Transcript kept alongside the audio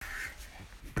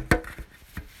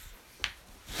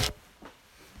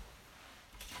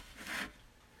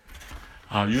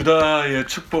유다의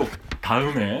축복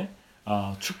다음에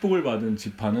축복을 받은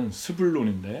지파는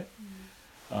스불론인데,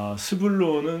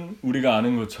 스불론은 우리가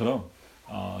아는 것처럼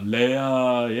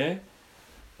레아의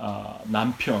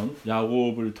남편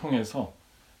야곱을 통해서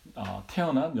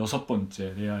태어난 여섯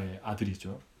번째 레아의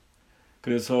아들이죠.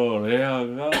 그래서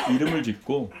레아가 이름을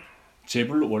짓고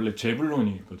원래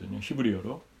제불론이거든요.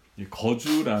 히브리어로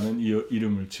거주라는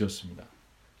이름을 지었습니다.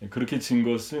 그렇게 진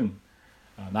것은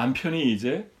남편이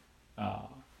이제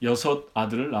여섯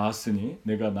아들을 낳았으니,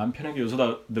 내가 남편에게 여섯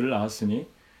아들을 낳았으니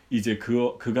이제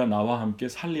그가 나와 함께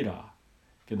살리라.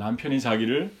 남편이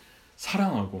자기를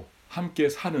사랑하고 함께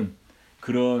사는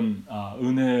그런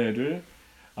은혜를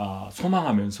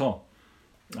소망하면서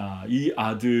이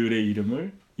아들의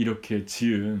이름을 이렇게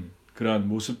지은 그러한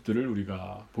모습들을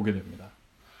우리가 보게 됩니다.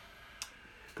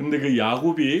 그런데 그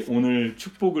야곱이 오늘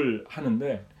축복을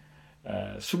하는데,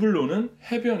 스불론은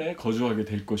해변에 거주하게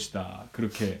될 것이다,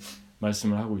 그렇게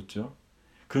말씀을 하고 있죠.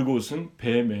 그곳은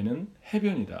배 매는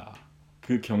해변이다.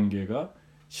 그 경계가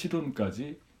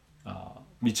시돈까지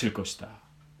미칠 것이다.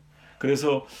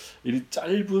 그래서 이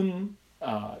짧은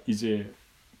이제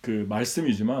그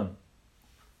말씀이지만,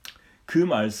 그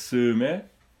말씀에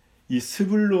이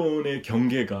스불론의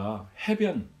경계가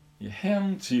해변,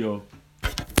 해양 지역인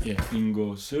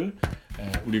것을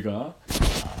우리가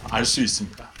알 수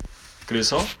있습니다.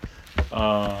 그래서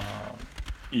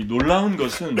이 놀라운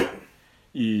것은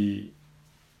이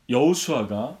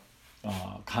여호수아가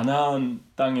가나안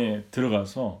땅에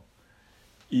들어가서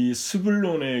이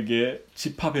스불론에게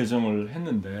지파 배정을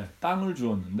했는데, 땅을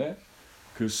주었는데,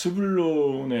 그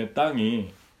스불론의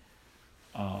땅이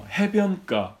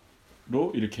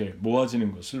해변가로 이렇게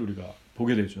모아지는 것을 우리가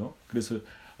보게 되죠. 그래서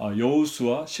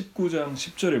여호수아 19장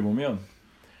 10절에 보면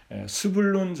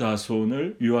스불론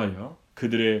자손을 위하여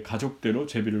그들의 가족대로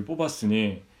제비를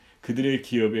뽑았으니 그들의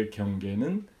기업의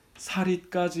경계는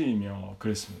사릿까지이며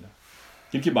그랬습니다.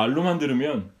 이렇게 말로만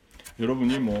들으면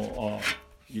여러분이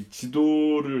이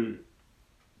지도를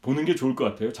보는 게 좋을 것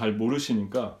같아요. 잘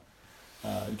모르시니까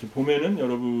이렇게 보면은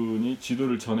여러분이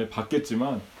지도를 전에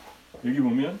봤겠지만, 여기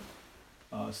보면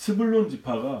스불론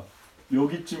지파가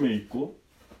여기쯤에 있고,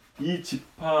 이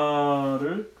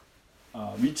지파를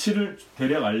위치를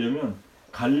대략 알려면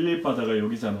갈릴리 바다가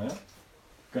여기잖아요.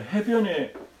 그러니까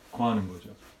해변에 거하는 거죠.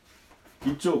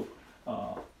 이쪽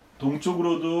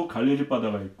동쪽으로도 갈릴리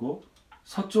바다가 있고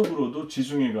서쪽으로도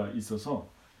지중해가 있어서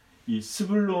이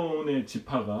스불론의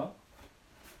지파가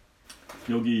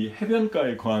여기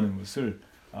해변가에 거하는 것을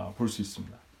볼 수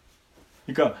있습니다.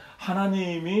 그러니까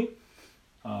하나님이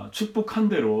축복한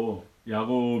대로,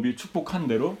 야곱이 축복한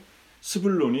대로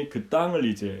스불론이 그 땅을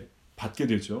이제 받게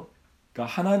되죠.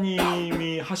 그러니까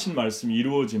하나님이 하신 말씀이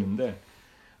이루어지는데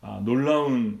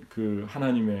놀라운 그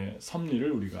하나님의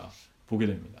섭리를 우리가 보게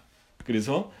됩니다.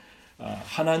 그래서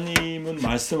하나님은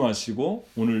말씀하시고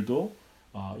오늘도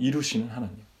이루시는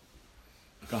하나님.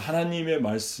 그러니까 하나님의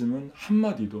말씀은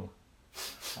한마디도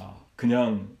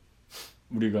그냥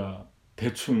우리가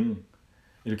대충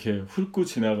이렇게 훑고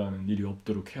지나가는 일이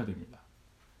없도록 해야 됩니다.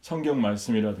 성경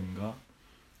말씀이라든가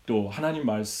또 하나님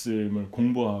말씀을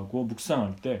공부하고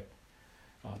묵상할 때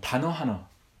단어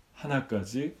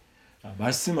하나까지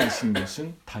말씀하신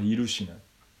것은 다 이루시는,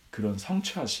 그런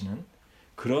성취하시는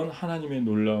그런 하나님의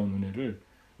놀라운 은혜를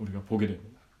우리가 보게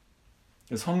됩니다.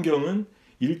 성경은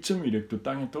 1.1획도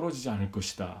땅에 떨어지지 않을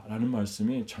것이다 라는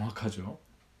말씀이 정확하죠.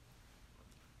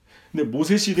 근데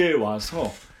모세 시대에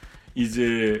와서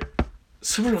이제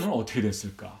스불론은 어떻게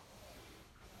됐을까?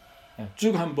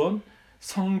 쭉 한번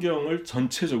성경을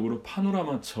전체적으로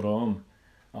파노라마처럼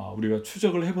우리가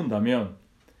추적을 해본다면,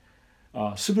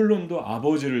 스불론도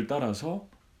아버지를 따라서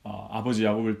아버지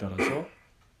야곱을 따라서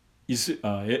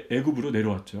애굽으로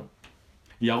내려왔죠.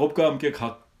 야곱과 함께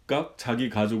각각 자기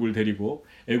가족을 데리고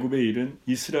애굽에 이른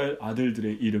이스라엘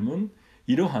아들들의 이름은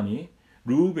이러하니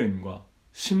르우벤과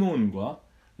시므온과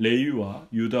레위와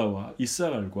유다와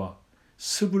이사갈과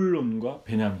스불론과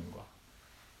베냐민과.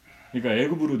 그러니까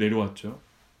애굽으로 내려왔죠.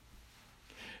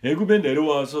 애굽에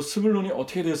내려와서 스불론이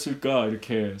어떻게 됐을까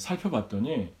이렇게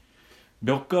살펴봤더니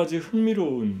몇 가지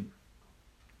흥미로운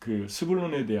그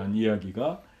스불론에 대한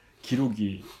이야기가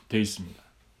기록이 되어 있습니다.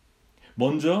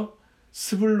 먼저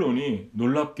스불론이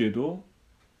놀랍게도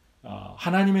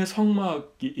하나님의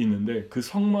성막이 있는데, 그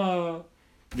성막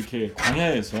이렇게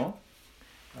광야에서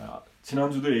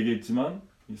지난주도 얘기했지만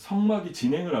성막이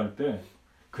진행을 할 때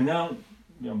그냥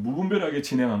무분별하게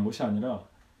진행한 것이 아니라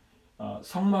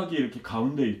성막이 이렇게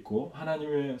가운데 있고,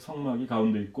 하나님의 성막이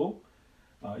가운데 있고,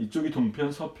 이쪽이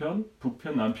동편, 서편,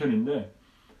 북편, 남편인데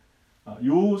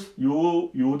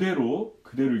요대로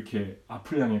그대로 이렇게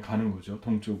앞을 향해 가는 거죠.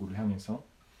 동쪽으로 향해서.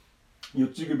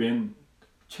 이쪽이 맨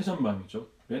최전방이죠.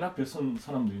 맨 앞에 선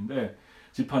사람들인데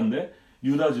지파인데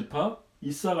유다 지파,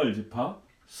 이사갈 지파,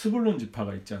 스불론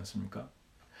지파가 있지 않습니까?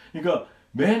 그러니까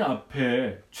맨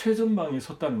앞에 최전방에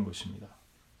섰다는 것입니다.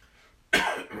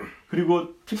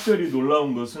 그리고 특별히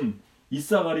놀라운 것은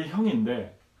이사갈이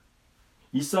형인데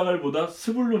이사갈보다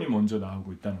스불론이 먼저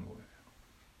나오고 있다는 거예요.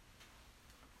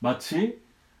 마치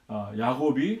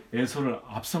야곱이 에서를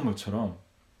앞선 것처럼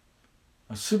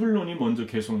스불론이 먼저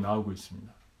계속 나오고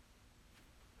있습니다.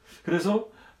 그래서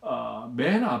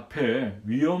맨 앞에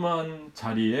위험한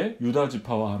자리에 유다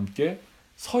지파와 함께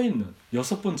서 있는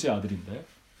 6번째 아들인데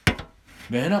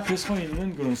맨 앞에 서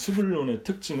있는 그런 스불론의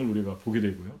특징을 우리가 보게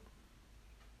되고요.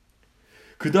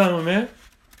 그 다음에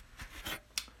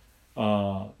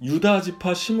유다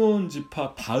지파, 시므온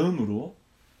지파 다음으로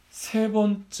세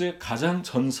번째 가장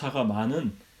전사가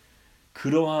많은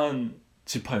그러한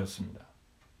지파였습니다.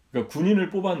 그러니까 군인을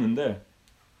뽑았는데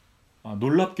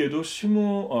놀랍게도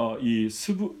이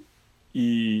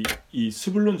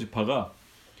스불론 지파가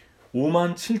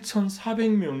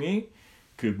 57,400명이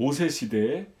그 모세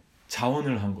시대에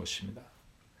자원을 한 것입니다.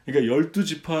 그러니까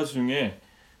 12지파 중에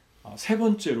세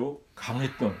번째로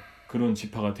강했던 그런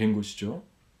지파가 된 것이죠.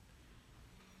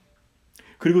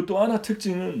 그리고 또 하나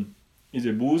특징은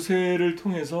이제 모세를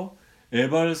통해서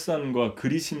에발산과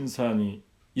그리심산이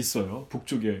있어요.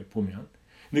 북쪽에 보면.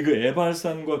 근데 그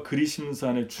에발산과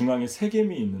그리심산의 중앙에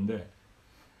세겜이 있는데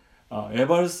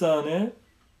에발산에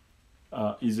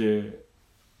이제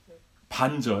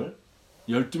반절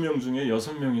 12명 중에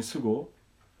 6명이 서고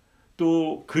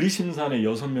또 그리심산에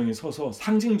 6명이 서서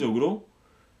상징적으로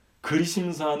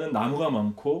그리심산은 나무가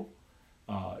많고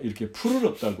이렇게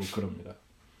푸르렀다고 그럽니다.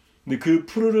 근데 그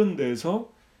푸르른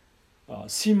데서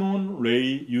시몬,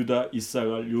 레이, 유다,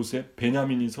 이사갈, 요셉,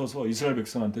 베냐민이 서서 이스라엘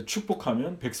백성한테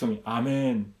축복하면 백성이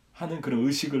아멘 하는 그런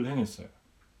의식을 행했어요.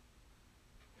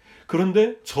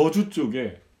 그런데 저주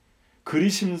쪽에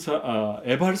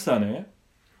에발산에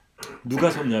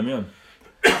누가 섰냐면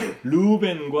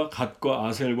르우벤과 갓과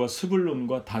아셀과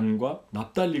스불론과 단과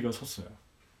납달리가 섰어요.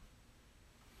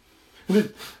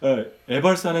 근데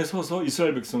에발산에 서서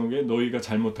이스라엘 백성에게 너희가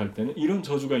잘못할 때는 이런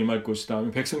저주가 임할 것이다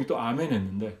하면 백성이 또 아멘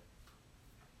했는데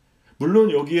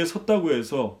물론 여기에 섰다고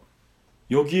해서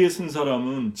여기에 쓴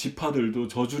사람은 지파들도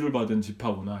저주를 받은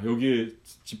지파구나 여기에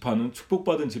지파는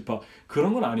축복받은 지파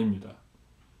그런 건 아닙니다.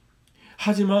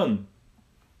 하지만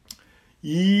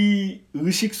이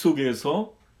의식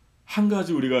속에서 한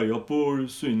가지 우리가 엿볼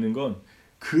수 있는 건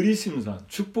그리심산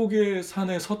축복의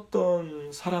산에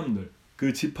섰던 사람들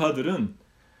그 지파들은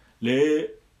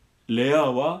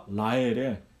레아와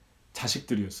라헬의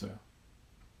자식들이었어요.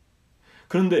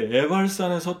 그런데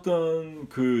에발산에 섰던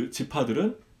그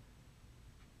지파들은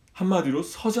한마디로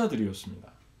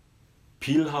서자들이었습니다.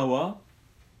 빌하와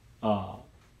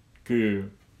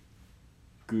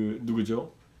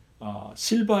누구죠?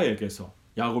 실바에게서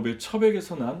야곱의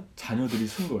첩에게서 난 자녀들이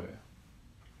쓴 거예요.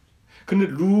 근데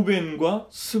루벤과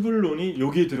스불론이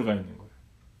여기에 들어가 있는 거예요.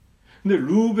 근데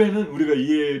루벤은 우리가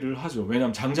이해를 하죠.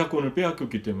 왜냐하면 장자권을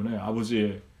빼앗겼기 때문에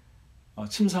아버지의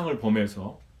침상을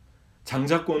범해서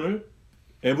장자권을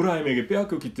에브라임에게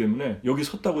빼앗겼기 때문에 여기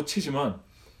섰다고 치지만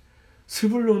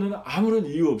스불론은 아무런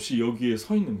이유 없이 여기에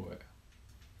서 있는 거예요.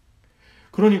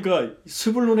 그러니까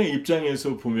스불론의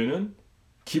입장에서 보면은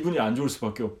기분이 안 좋을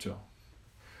수밖에 없죠.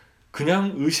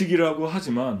 그냥 의식이라고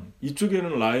하지만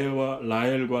이쪽에는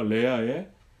라헬과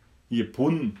레아의 이게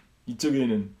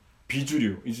이쪽에는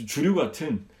비주류, 주류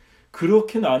같은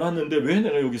그렇게 나눴는데 왜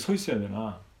내가 여기 서 있어야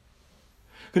되나?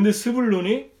 근데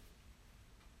스불론이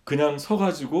그냥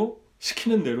서가지고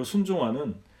시키는 대로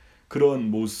순종하는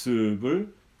그런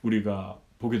모습을 우리가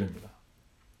보게 됩니다.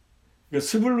 그러니까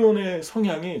스불론의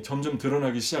성향이 점점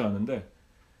드러나기 시작하는데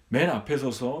맨 앞에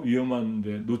서서 위험한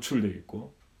데 노출되어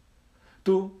있고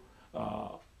또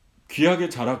귀하게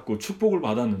자랐고 축복을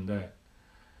받았는데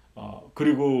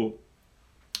그리고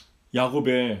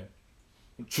야곱의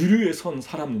주류에 선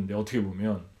사람인데 어떻게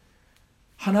보면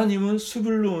하나님은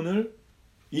스불론을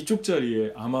이쪽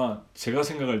자리에 아마 제가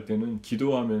생각할 때는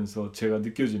기도하면서 제가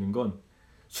느껴지는 건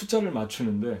숫자를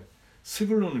맞추는데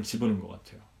스불론을 집어넣은 것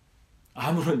같아요.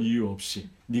 아무런 이유 없이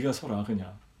네가 서라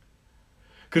그냥.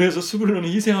 그래서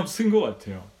스불론이 희생함 쓴 것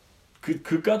같아요.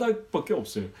 그 까닭밖에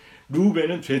없어요.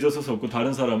 루벤은 죄져서 섰고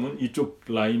다른 사람은 이쪽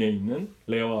라인에 있는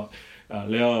레아와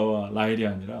라헬이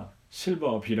아니라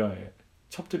실바와 비라의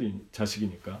첩들이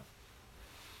자식이니까.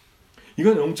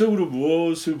 이건 영적으로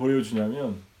무엇을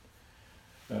보여주냐면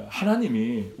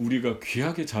하나님이 우리가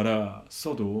귀하게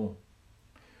자랐어도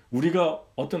우리가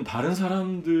어떤 다른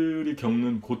사람들이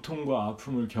겪는 고통과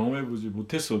아픔을 경험해보지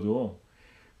못했어도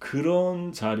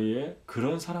그런 자리에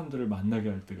그런 사람들을 만나게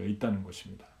할 때가 있다는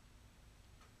것입니다.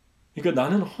 그러니까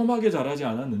나는 험하게 자라지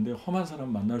않았는데 험한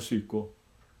사람 만날 수 있고,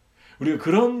 우리가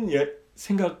그런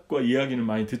생각과 이야기는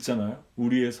많이 듣잖아요.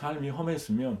 우리의 삶이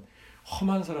험했으면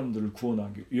험한 사람들을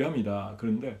구원하기 위함이다.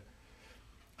 그런데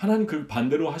하나님 그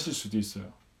반대로 하실 수도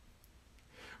있어요.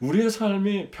 우리의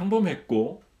삶이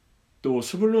평범했고 또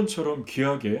스불론처럼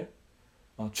귀하게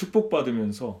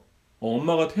축복받으면서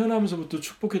엄마가 태어나면서부터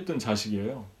축복했던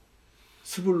자식이에요.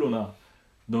 스불론아,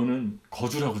 너는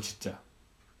거주라고 짓자.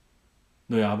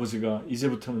 너의 아버지가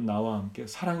이제부터는 나와 함께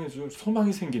사랑해줄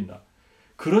소망이 생긴다.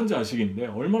 그런 자식인데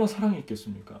얼마나 사랑이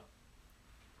있겠습니까?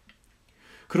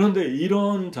 그런데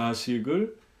이런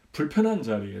자식을 불편한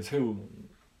자리에 세운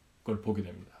걸 보게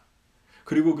됩니다.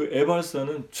 그리고 그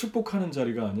에발사는 축복하는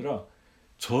자리가 아니라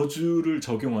저주를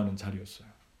적용하는 자리였어요.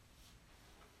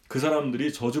 그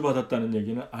사람들이 저주받았다는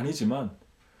얘기는 아니지만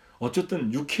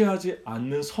어쨌든 유쾌하지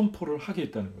않는 선포를 하게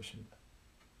있다는 것입니다.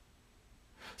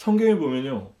 성경에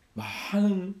보면요,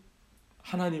 많은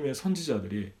하나님의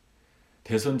선지자들이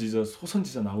대선지자,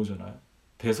 소선지자 나오잖아요.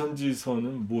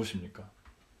 대선지서는 무엇입니까?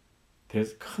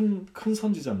 큰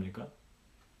선지자입니까?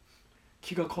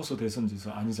 키가 커서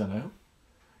대선지서 아니잖아요.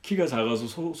 키가 작아서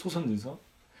소선지서,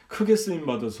 크게 쓰임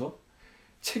받아서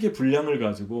책의 분량을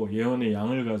가지고 예언의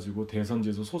양을 가지고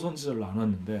대선지서, 소선지자를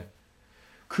나눴는데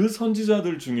그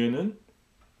선지자들 중에는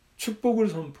축복을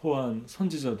선포한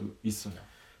선지자도 있어요.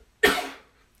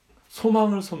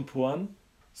 소망을 선포한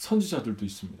선지자들도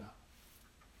있습니다.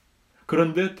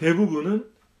 그런데 대부분은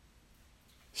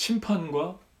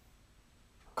심판과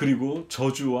그리고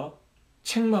저주와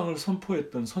책망을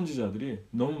선포했던 선지자들이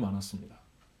너무 많았습니다.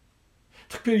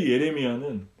 특별히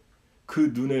예레미야는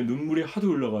그 눈에 눈물이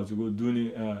하도 흘러가지고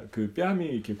그 뺨이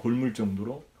이렇게 골물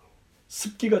정도로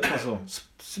습기가 차서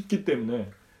습기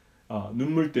때문에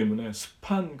눈물 때문에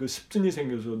습한 그 습진이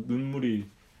생겨서 눈물이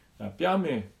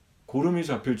뺨에 고름이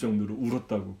잡힐 정도로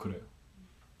울었다고 그래요.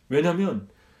 왜냐하면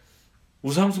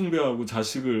우상 숭배하고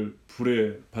자식을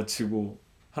불에 바치고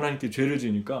하나님께 죄를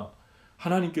지니까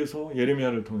하나님께서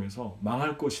예레미야를 통해서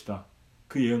망할 것이다.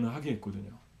 그 예언을 하게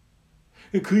했거든요.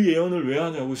 그 예언을 왜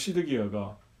하냐고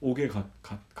시드기야가 옥에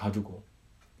가두고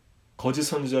거짓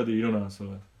선지자들이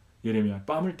일어나서 예레미야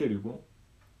뺨을 때리고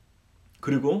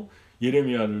그리고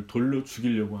예레미야를 돌로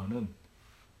죽이려고 하는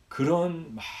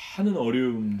그런 많은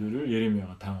어려움들을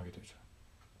예레미야가 당하게 되죠.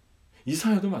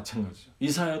 이사야도 마찬가지죠.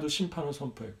 이사야도 심판을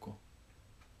선포했고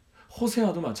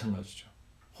호세아도 마찬가지죠.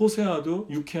 호세아도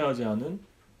유쾌하지 않은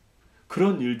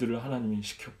그런 일들을 하나님이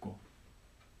시켰고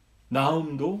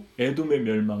나훔도 에돔의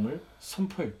멸망을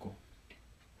선포했고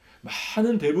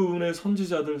많은 대부분의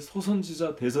선지자들,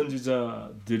 소선지자,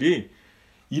 대선지자들이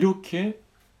이렇게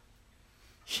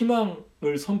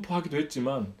희망을 선포하기도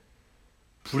했지만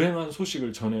불행한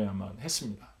소식을 전해야만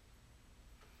했습니다.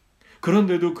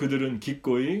 그런데도 그들은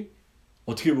기꺼이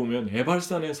어떻게 보면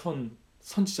에발산의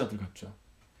선지자들 같죠.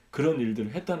 그런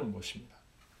일들을 했다는 것입니다.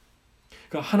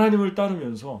 그러니까 하나님을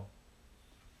따르면서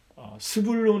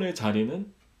스불론의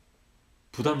자리는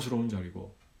부담스러운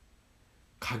자리고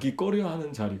가기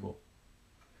꺼려하는 자리고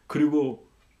그리고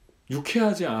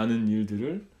유쾌하지 않은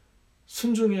일들을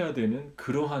순종해야 되는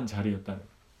그러한 자리였다는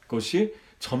것이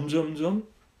점점점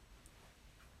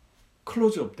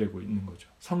클로즈업 되고 있는 거죠.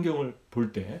 성경을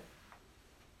볼 때.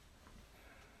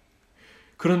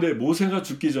 그런데 모세가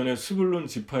죽기 전에 스불론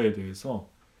지파에 대해서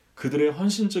그들의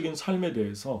헌신적인 삶에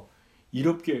대해서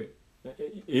이렇게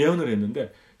예언을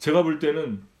했는데 제가 볼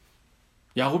때는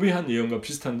야곱이 한 예언과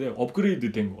비슷한데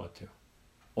업그레이드 된 것 같아요.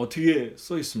 어떻게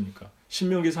써 있습니까?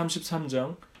 신명기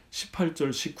 33장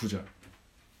 18절 19절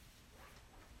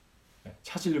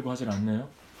찾으려고 하질 않나요?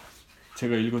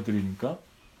 제가 읽어드리니까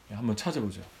한번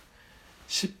찾아보죠.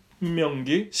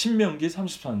 신명기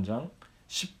 33장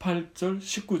 18절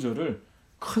 19절을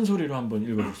큰 소리로 한번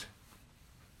읽어주세요.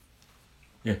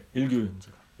 예,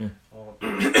 일교연자가. 예.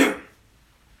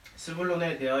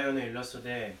 스불론에 대하여는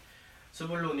일렀으되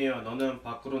스불론이여 너는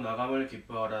밖으로 나감을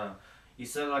기뻐하라.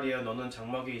 이사가리여 너는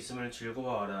장막에 있음을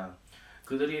즐거워하라.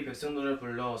 그들이 백성들을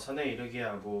불러 산에 이르게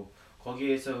하고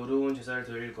거기에서 의로운 제사를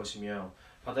드릴 것이며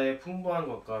바다의 풍부한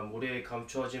것과 모래에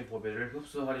감추어진 보배를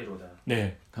흡수하리로다.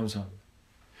 네, 감사합니다.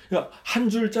 그러니까 한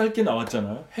줄 짧게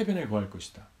나왔잖아요. 해변에 거할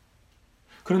것이다.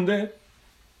 그런데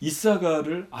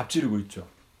이사가를 앞지르고 있죠.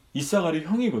 이사갈이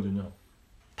형이거든요.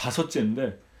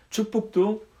 다섯째인데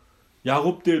축복도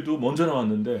야곱 때도 먼저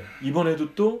나왔는데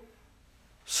이번에도 또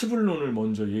스불론을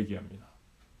먼저 얘기합니다.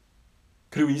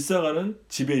 그리고 이사갈은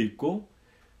집에 있고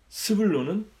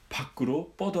스불론은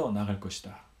밖으로 뻗어 나갈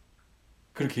것이다.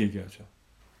 그렇게 얘기하죠.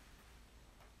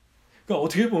 그러니까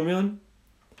어떻게 보면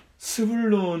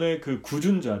스불론의 그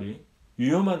굳은 자리,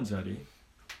 위험한 자리,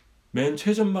 맨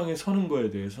최전방에 서는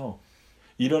거에 대해서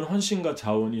이런 헌신과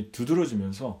자원이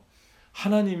두드러지면서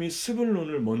하나님이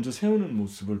스불론을 먼저 세우는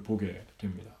모습을 보게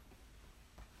됩니다.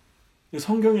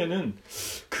 성경에는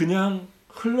그냥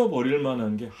흘러버릴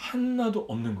만한 게 하나도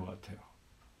없는 것 같아요.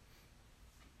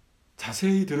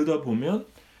 자세히 들여다보면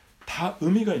다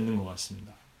의미가 있는 것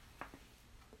같습니다.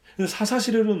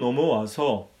 사사시대로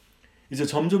넘어와서 이제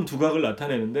점점 두각을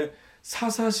나타내는데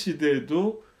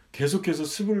사사시대도 계속해서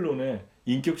스불론의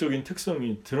인격적인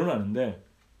특성이 드러나는데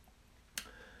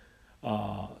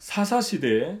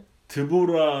사사시대에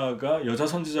드보라가 여자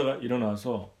선지자가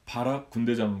일어나서 바락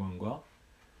군대 장관과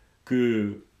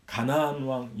그 가나안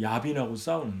왕 야빈하고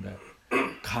싸우는데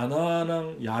가나안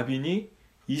왕 야빈이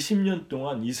 20년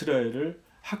동안 이스라엘을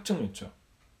학정했죠.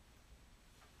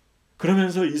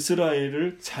 그러면서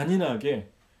이스라엘을 잔인하게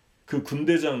그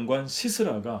군대 장관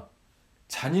시스라가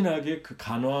잔인하게 그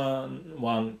가나안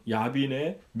왕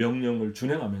야빈의 명령을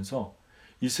준행하면서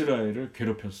이스라엘을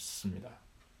괴롭혔습니다.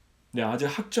 근데 아직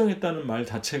학정했다는 말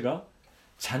자체가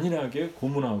잔인하게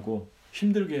고문하고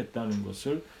힘들게 했다는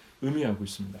것을 의미하고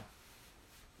있습니다.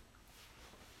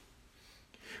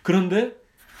 그런데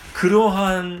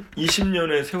그러한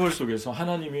 20년의 세월 속에서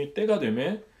하나님이 때가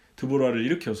되매 드보라를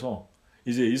일으켜서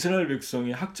이제 이스라엘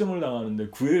백성이 학정을 당하는데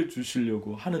구해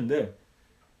주시려고 하는데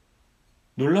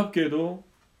놀랍게도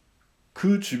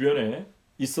그 주변에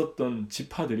있었던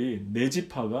지파들이 네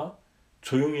지파가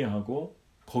조용히 하고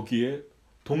거기에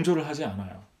동조를 하지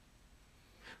않아요.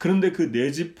 그런데 그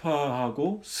네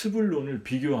지파하고 스불론을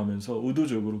비교하면서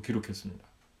의도적으로 기록했습니다.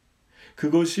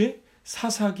 그것이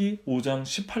사사기 5장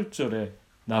 18절에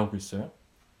나오고 있어요.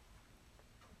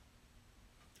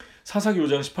 사사기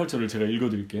 5장 18절을 제가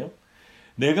읽어드릴게요.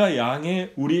 내가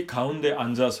양의 우리 가운데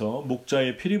앉아서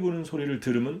목자의 피리 부는 소리를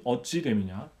들으면 어찌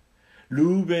됨이냐.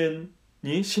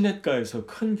 르우벤이 시냇가에서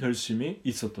큰 결심이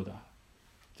있었도다.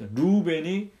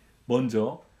 르우벤이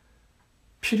먼저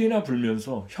피리나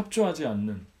불면서 협조하지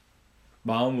않는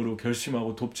마음으로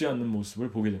결심하고 돕지 않는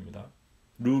모습을 보게 됩니다.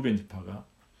 르우벤 지파가.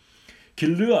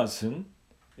 길르앗은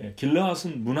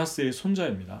므낫세의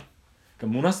손자입니다.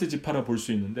 그러니까 므낫세 지파라 볼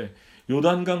수 있는데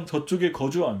요단강 저쪽에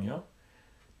거주하며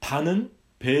단은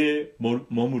배에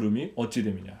머무름이 어찌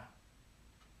됨이냐.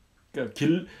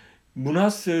 그러니까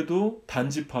므낫세도 단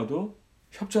지파도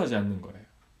협조하지 않는 거예요.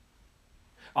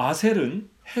 아셀은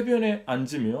해변에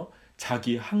앉으며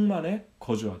자기 항만에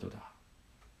거주하도다.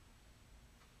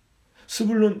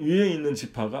 스불론 위에 있는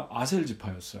지파가 아셀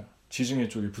지파였어요. 지중해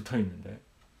쪽에 붙어 있는데.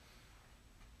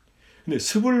 근데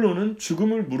스불론은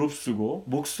죽음을 무릅쓰고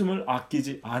목숨을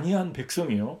아끼지 아니한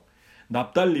백성이요.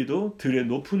 납달리도 들의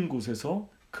높은 곳에서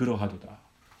그러하도다.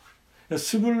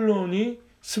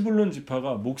 스불론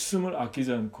지파가 목숨을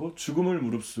아끼지 않고 죽음을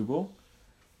무릅쓰고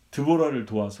드보라를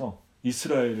도와서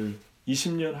이스라엘을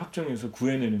 20년 학정에서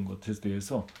구해내는 것에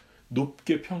대해서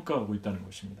높게 평가하고 있다는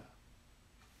것입니다.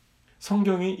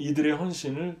 성경이 이들의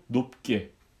헌신을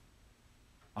높게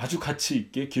아주 가치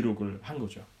있게 기록을 한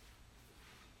거죠.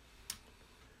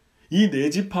 이 네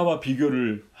지파와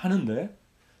비교를 하는데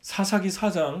사사기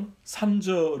 4장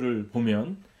 3절을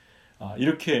보면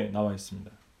이렇게 나와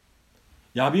있습니다.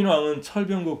 야빈 왕은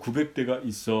철병거 900대가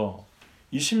있어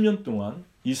 20년 동안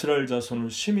이스라엘 자손을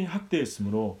심히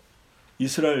학대했으므로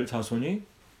이스라엘 자손이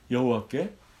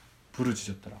여호와께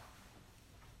부르짖었더라.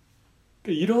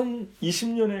 이런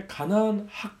 20년의 가나안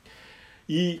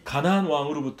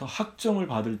왕으로부터 학정을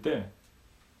받을 때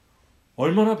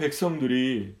얼마나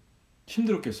백성들이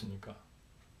힘들었겠습니까?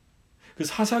 그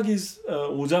사사기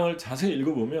 5장을 자세히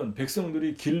읽어보면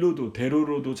백성들이 길로도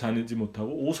대로로도 다니지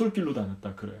못하고 오솔길로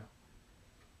다녔다 그래요.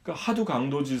 그러니까 하도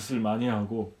강도짓을 많이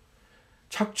하고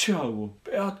착취하고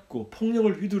빼앗고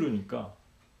폭력을 휘두르니까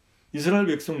이스라엘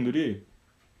백성들이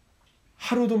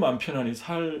하루도 맘 편안히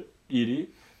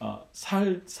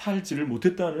살지를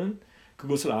못했다는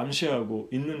그것을 암시하고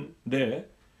있는데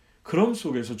그런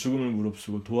속에서 죽음을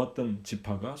무릅쓰고 도왔던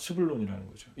지파가 스불론이라는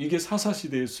거죠. 이게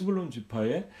사사시대의 스불론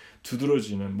지파의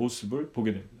두드러지는 모습을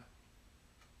보게 됩니다.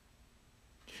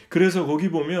 그래서 거기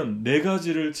보면 네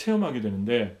가지를 체험하게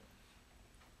되는데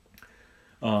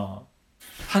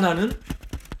하나는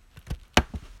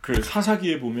그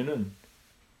사사기에 보면은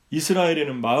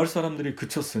이스라엘에는 마을 사람들이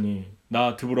그쳤으니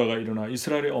나 드보라가 일어나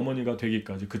이스라엘의 어머니가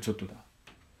되기까지 그쳤도다.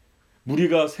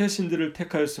 무리가 새 신들을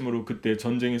택하였으므로 그때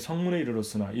전쟁이 성문에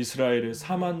이르렀으나 이스라엘의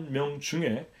 4만 명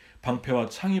중에 방패와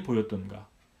창이 보였던가.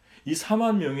 이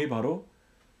 4만 명이 바로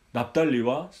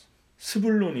납달리와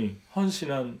스불론이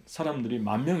헌신한 사람들이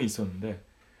 10,000명이 있었는데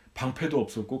방패도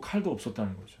없었고 칼도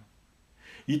없었다는 거죠.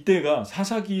 이때가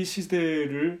사사기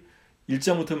시대를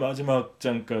 1장부터 마지막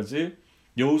장까지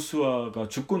여호수아가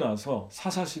죽고 나서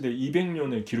사사시대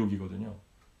 200년의 기록이거든요.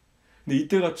 근데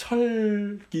이때가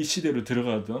철기 시대로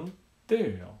들어가던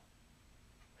때예요.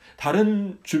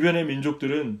 다른 주변의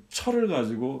민족들은 철을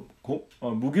가지고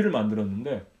무기를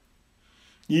만들었는데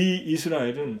이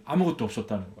이스라엘은 아무것도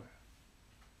없었다는 거예요.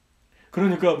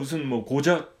 그러니까 무슨 뭐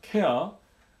고작 해야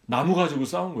나무 가지고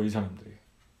싸운 거예요, 이 사람들이.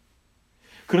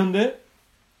 그런데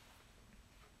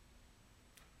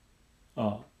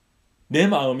내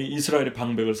마음이 이스라엘의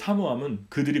방백을 사모함은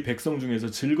그들이 백성 중에서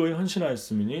즐거이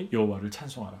헌신하였음이니 여호와를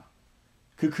찬송하라.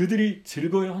 그들이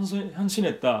즐거이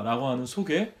헌신했다라고 하는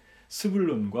속에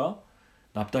스불론과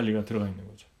납달리가 들어가 있는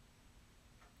거죠.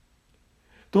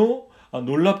 또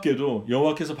놀랍게도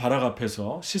여호와께서 바락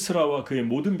앞에서 시스라와 그의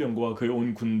모든 병거와 그의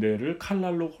온 군대를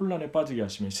칼날로 혼란에 빠지게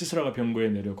하시며 시스라가 병거에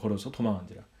내려 걸어서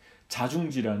도망한지라.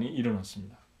 자중질환이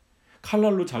일어났습니다.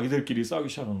 칼날로 자기들끼리 싸우기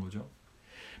시작한 거죠.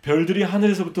 별들이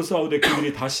하늘에서부터 싸우되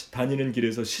그들이 다시 다니는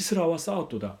길에서 시스라와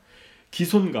싸웠도다.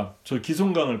 기손강, 저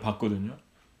기손강을 봤거든요.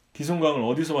 기손강을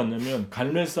어디서 봤냐면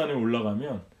갈멜산에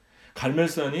올라가면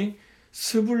갈멜산이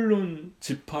스불론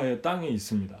지파의 땅에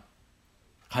있습니다.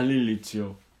 갈릴리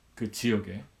지역, 그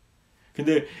지역에.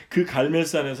 근데 그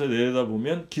갈멜산에서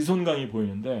내려다보면 기손강이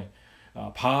보이는데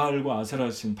바알과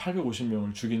아세라 신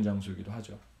 850명을 죽인 장소이기도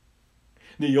하죠.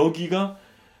 근데 여기가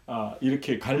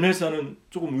이렇게 갈멜산은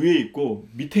조금 위에 있고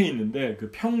밑에 있는데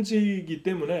그 평지이기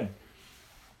때문에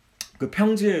그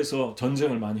평지에서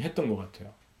전쟁을 많이 했던 것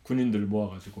같아요. 군인들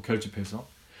모아가지고 결집해서.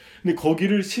 근데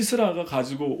거기를 시스라가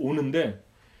가지고 오는데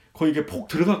거기 이게 폭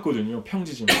들어갔거든요.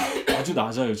 평지지만 아주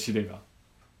낮아요, 지대가.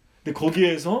 근데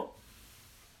거기에서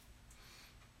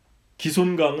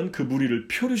기손강은 그 무리를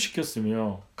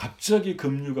표류시켰으며 갑자기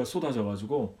급류가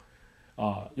쏟아져가지고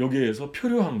여기에서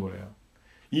표류한 거예요.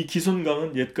 이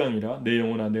기손강은 옛강이라 내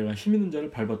영혼아 내가 힘있는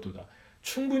자를 밟았도다.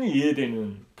 충분히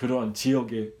이해되는 그러한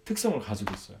지역의 특성을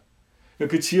가지고 있어요.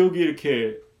 그 지역이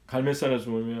이렇게 갈멜산에서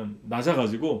보면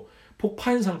낮아가지고 폭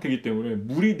파인 상태이기 때문에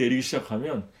물이 내리기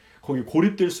시작하면 거기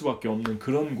고립될 수밖에 없는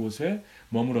그런 곳에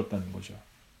머물었다는 거죠.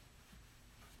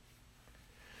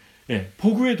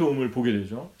 폭우의 도움을 보게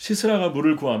되죠. 시스라가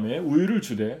물을 구하매 우유를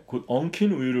주되 곧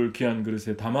엉킨 우유를 귀한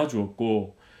그릇에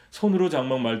담아주었고 손으로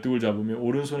장막 말뚝을 잡으며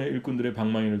오른손에 일꾼들의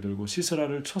방망이를 들고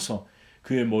시스라를 쳐서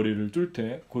그의 머리를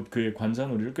뚫되 곧 그의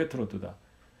관자놀이를 꿰뚫었도다.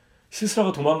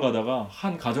 시스라가 도망가다가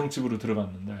한 가정집으로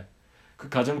들어갔는데 그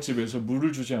가정집에서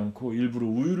물을 주지 않고 일부러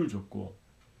우유를 줬고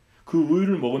그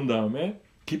우유를 먹은 다음에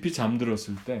깊이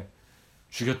잠들었을 때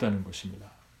죽였다는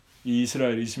것입니다. 이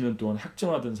이스라엘 20년 동안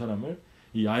학정하던 사람을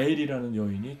이 야엘이라는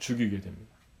여인이 죽이게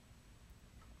됩니다.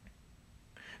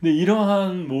 근데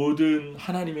이러한 모든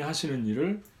하나님이 하시는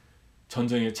일을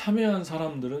전쟁에 참여한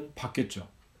사람들은 봤겠죠.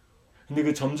 근데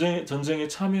그 전쟁에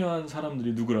참여한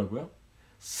사람들이 누구라고요?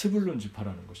 스불론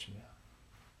지파라는 것입니다.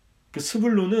 그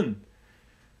스불론은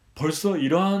벌써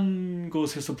이러한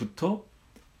것에서부터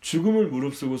죽음을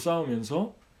무릅쓰고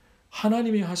싸우면서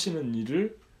하나님이 하시는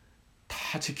일을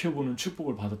다 지켜보는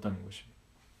축복을 받았다는 것입니다.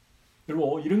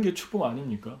 여러분, 이런 게 축복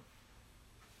아닙니까?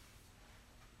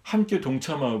 함께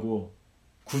동참하고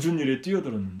굳은 일에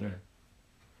뛰어들었는데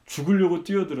죽으려고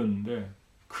뛰어들었는데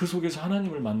그 속에서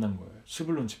하나님을 만난 거예요.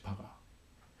 스불론 지파가.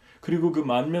 그리고 그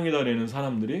 10,000명에 달하는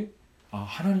사람들이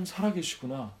하나님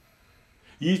살아계시구나.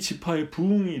 이 지파의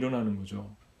부흥이 일어나는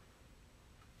거죠.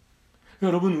 그러니까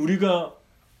여러분, 우리가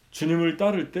주님을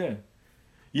따를 때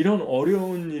이런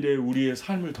어려운 일에 우리의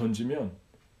삶을 던지면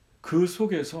그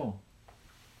속에서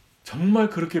정말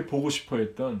그렇게 보고 싶어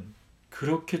했던,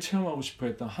 그렇게 체험하고 싶어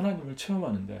했던 하나님을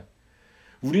체험하는데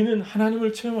우리는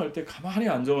하나님을 체험할 때 가만히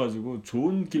앉아가지고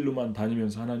좋은 길로만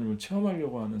다니면서 하나님을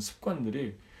체험하려고 하는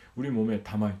습관들이 우리 몸에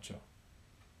담아있죠.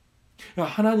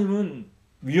 그러니까 하나님은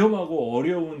위험하고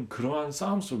어려운 그러한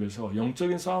싸움 속에서,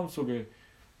 영적인 싸움 속에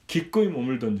기꺼이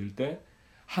몸을 던질 때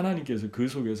하나님께서 그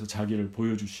속에서 자기를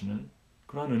보여주시는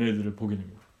그러한 은혜들을 보게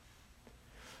됩니다.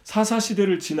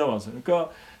 사사시대를 지나와서, 그러니까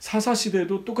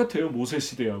사사시대도 똑같아요.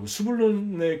 모세시대하고.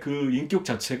 스불론의 그 인격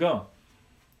자체가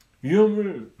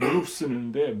위험을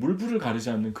무릅쓰는데 물불을 가리지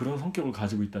않는 그런 성격을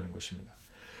가지고 있다는 것입니다.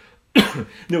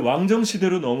 근데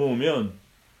왕정시대로 넘어오면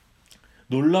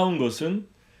놀라운 것은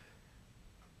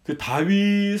그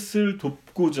다윗을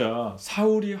돕고자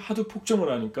사울이 하도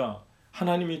폭정을 하니까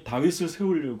하나님이 다윗을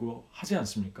세우려고 하지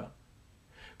않습니까?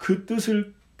 그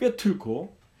뜻을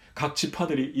꿰뚫고 각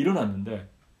지파들이 일어났는데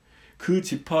그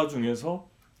지파 중에서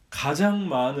가장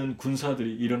많은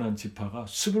군사들이 일어난 지파가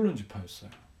스불론 지파였어요.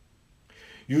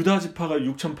 유다 지파가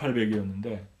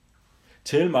 6,800이었는데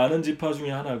제일 많은 지파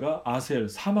중에 하나가 아셀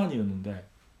 4만이었는데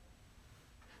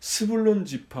스불론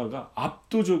지파가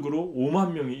압도적으로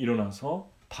 5만 명이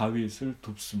일어나서 다윗을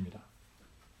돕습니다.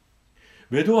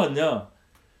 왜 도왔냐?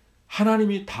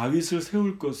 하나님이 다윗을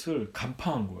세울 것을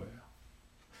간파한 거예요.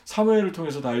 사무엘을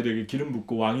통해서 다윗에게 기름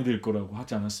붓고 왕이 될 거라고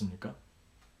하지 않았습니까?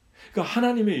 그러니까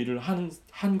하나님의 일을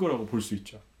한 거라고 볼 수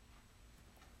있죠.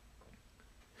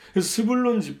 그래서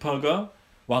스불론 지파가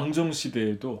왕정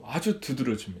시대에도 아주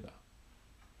두드러집니다.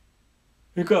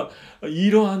 그러니까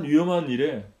이러한 위험한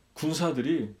일에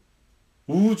군사들이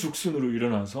우후죽순으로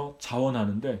일어나서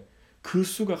자원하는데 그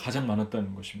수가 가장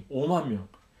많았다는 것입니다. 5만 명.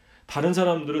 다른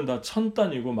사람들은 다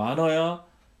 1000단이고 많아야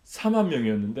 4만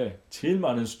명이었는데 제일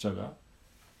많은 숫자가.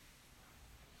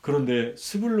 그런데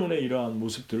스불론의 이러한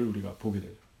모습들을 우리가 보게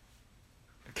되죠.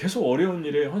 계속 어려운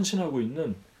일에 헌신하고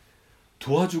있는,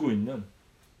 도와주고 있는,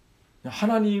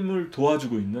 하나님을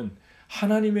도와주고 있는,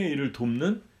 하나님의 일을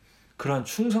돕는 그러한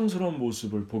충성스러운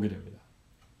모습을 보게 됩니다.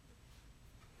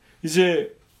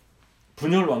 이제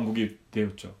분열 왕국이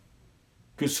되었죠.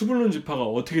 그 스불론 지파가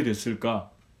어떻게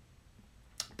됐을까?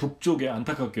 북쪽에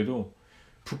안타깝게도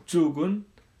북쪽은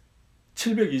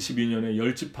 722년에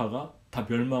 10지파가 다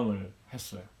멸망을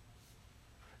했어요.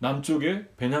 남쪽에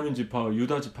베냐민 지파와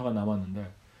유다 지파가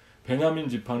남았는데 베냐민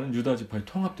지파는 유다 지파에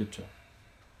통합됐죠.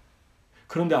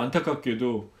 그런데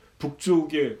안타깝게도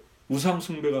북쪽에 우상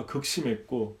숭배가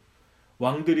극심했고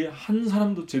왕들이 한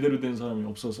사람도 제대로 된 사람이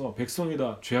없어서 백성이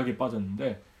다 죄악에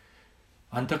빠졌는데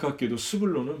안타깝게도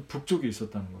스불론은 북쪽에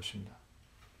있었다는 것입니다.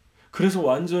 그래서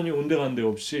완전히 온데간데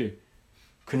없이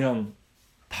그냥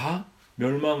다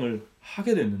멸망을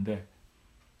하게 됐는데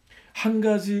한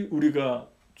가지 우리가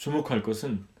주목할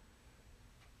것은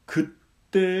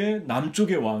그때의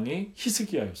남쪽의 왕이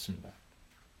히스기야였습니다.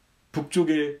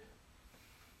 북쪽의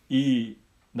이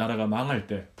나라가 망할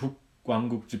때,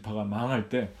 북왕국 지파가 망할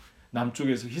때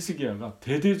남쪽에서 히스기야가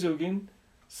대대적인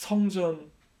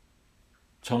성전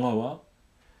정화와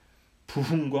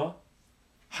부흥과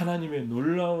하나님의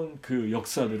놀라운 그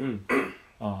역사들을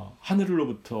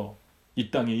하늘로부터 이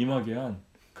땅에 임하게 한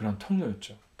그런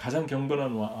통로였죠. 가장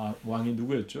경건한 왕이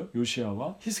누구였죠?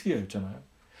 요시야와 히스기야였잖아요.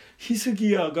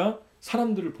 히스기야가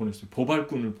사람들을 보냈어요.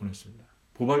 보발꾼을 보냈습니다.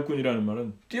 보발꾼이라는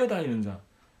말은 뛰어다니는 자,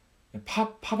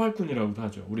 파발꾼이라고도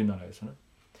하죠. 우리나라에서는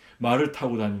말을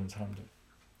타고 다니는 사람들.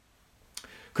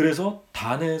 그래서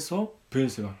단에서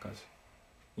브엘세바까지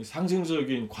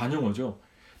상징적인 관용어죠.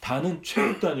 단은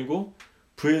최北단이고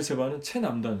브엘세바는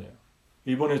최남단이에요.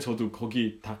 이번에 저도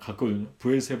거기 다 갔거든요.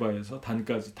 브엘세바에서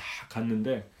단까지 다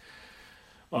갔는데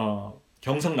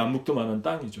경상남북도만한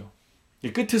땅이죠.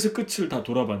 끝에서 끝을 다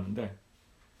돌아봤는데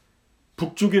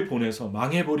북쪽에 보내서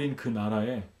망해버린 그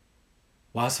나라에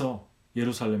와서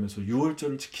예루살렘에서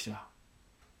유월절을 지키자.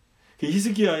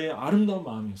 히스기야의 아름다운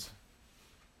마음이었어요.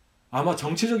 아마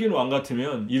정치적인 왕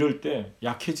같으면 이럴 때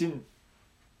약해진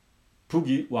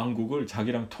북왕국을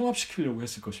자기랑 통합시키려고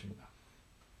했을 것입니다.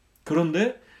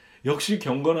 그런데 역시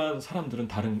경건한 사람들은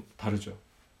다르죠.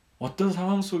 어떤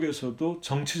상황 속에서도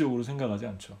정치적으로 생각하지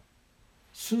않죠.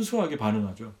 순수하게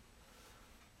반응하죠.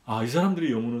 이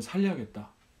사람들이 영혼을 살려야겠다.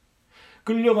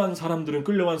 끌려간 사람들은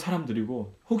끌려간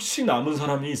사람들이고 혹시 남은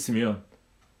사람이 있으면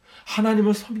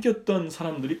하나님을 섬겼던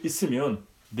사람들이 있으면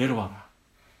내려와라.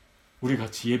 우리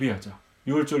같이 예배하자.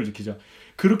 유월절을 지키자.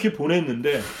 그렇게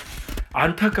보냈는데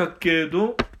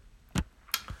안타깝게도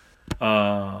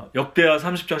역대하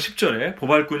 30장 10절에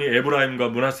보발꾼이 에브라임과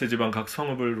므낫세 지방 각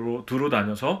성읍으로 두루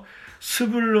다녀서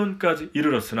스불론까지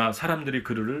이르렀으나 사람들이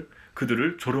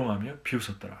그들을 조롱하며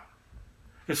비웃었더라.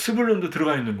 스불론도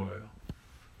들어가 있는 거예요.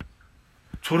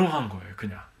 조롱한 거예요.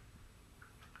 그냥.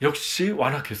 역시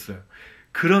완악했어요.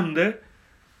 그런데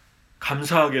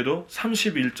감사하게도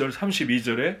 31절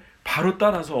 32절에 바로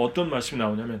따라서 어떤 말씀이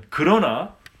나오냐면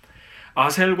그러나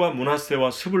아셀과 므낫세와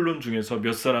스불론 중에서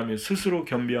몇 사람이 스스로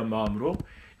겸비한 마음으로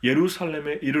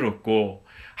예루살렘에 이르렀고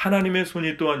하나님의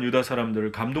손이 또한 유다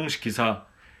사람들을 감동시키사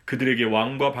그들에게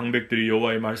왕과 방백들이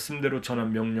여호와의 말씀대로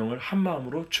전한 명령을 한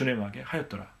마음으로 준행하게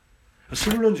하였더라.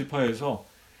 스불론 지파에서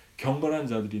경건한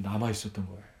자들이 남아 있었던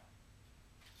거예요.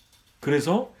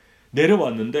 그래서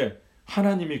내려왔는데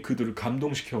하나님이 그들을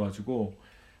감동시켜가지고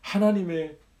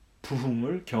하나님의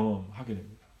부흥을 경험하게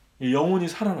됩니다. 영혼이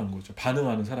살아난 거죠.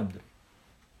 반응하는 사람들이.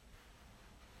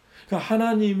 그러니까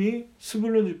하나님이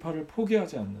스불론 지파를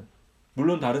포기하지 않는,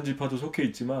 물론 다른 지파도 속해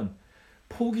있지만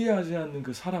포기하지 않는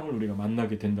그 사랑을 우리가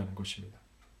만나게 된다는 것입니다.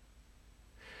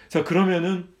 자,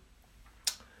 그러면은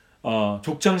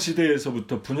족장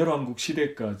시대에서부터 분열왕국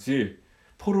시대까지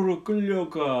포로로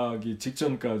끌려가기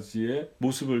직전까지의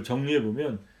모습을 정리해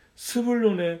보면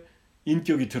스불론의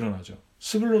인격이 드러나죠.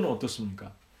 스불론은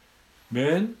어떻습니까?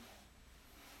 맨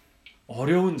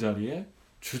어려운 자리에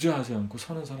주저하지 않고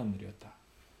서는 사람들이었다.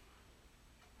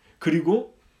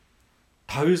 그리고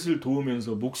다윗을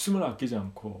도우면서 목숨을 아끼지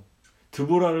않고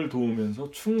드보라를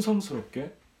도우면서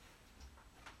충성스럽게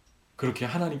그렇게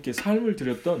하나님께 삶을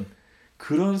드렸던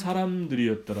그런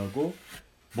사람들이었더라고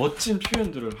멋진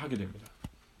표현들을 하게 됩니다.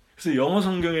 그래서 영어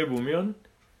성경에 보면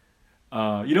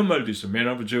이런 말도 있어요. Men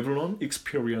of Zebulun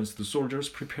experienced the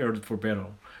soldiers prepared for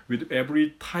battle with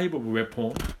every type of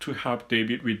weapon to help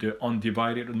David with the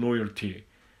undivided loyalty.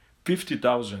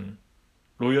 50,000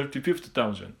 loyalty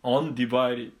 50,000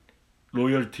 undivided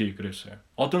loyalty 그랬어요.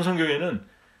 어떤 성경에는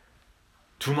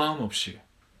두 마음 없이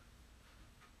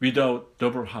without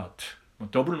double heart,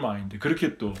 double mind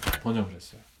그렇게 또 번역을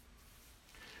했어요.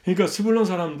 그러니까 스불론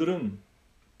사람들은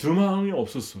두 마음이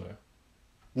없었어요.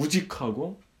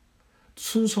 우직하고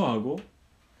순수하고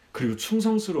그리고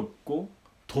충성스럽고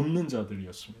돕는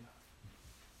자들이었습니다.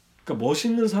 그러니까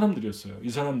멋있는 사람들이었어요. 이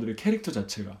사람들의 캐릭터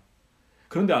자체가.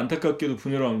 그런데 안타깝게도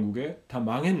분열 왕국에 다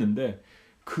망했는데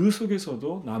그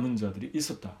속에서도 남은 자들이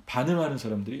있었다. 반응하는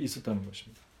사람들이 있었다는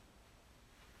것입니다.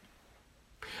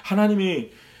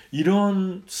 하나님이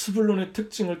이런 스불론의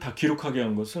특징을 다 기록하게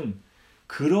한 것은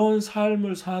그런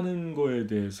삶을 사는 거에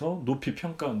대해서 높이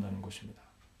평가한다는 것입니다.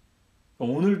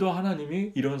 오늘도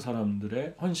하나님이 이런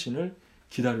사람들의 헌신을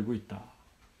기다리고 있다.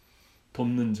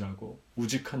 돕는 자고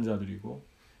우직한 자들이고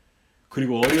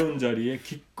그리고 어려운 자리에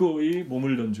기꺼이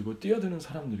몸을 던지고 뛰어드는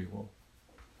사람들이고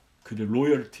그들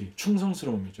로열티,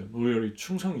 충성스러움이죠. 로열이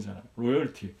충성이잖아요.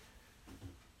 로열티.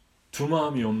 두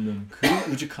마음이 없는 그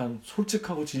우직한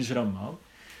솔직하고 진실한 마음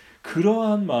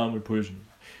그러한 마음을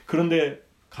보여줍니다. 그런데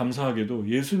감사하게도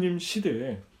예수님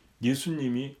시대에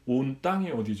예수님이 온 땅이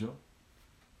어디죠?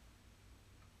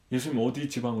 예수님 어디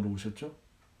지방으로 오셨죠?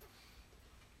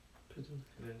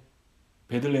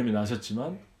 베들레헴에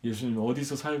나셨지만 예수님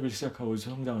어디서 사역을 시작하고 어디서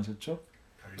성장하셨죠?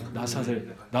 나사렛.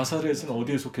 나사렛은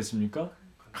어디에 속했습니까?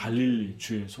 갈릴리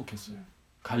주에 속했어요.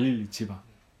 갈릴리 지방.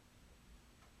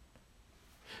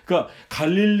 그러니까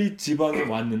갈릴리 지방에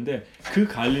왔는데 그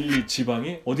갈릴리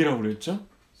지방이 어디라고 그랬죠?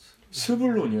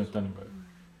 스불론이었다는 거예요.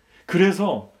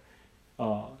 그래서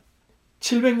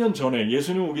 700년 전에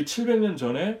예수님 오기 700년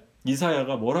전에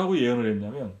이사야가 뭐라고 예언을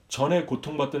했냐면 전에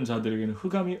고통받던 자들에게는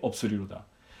흑암이 없으리로다.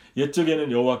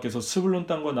 옛적에는 여호와께서 스불론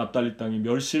땅과 납달리 땅이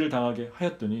멸시를 당하게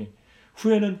하였더니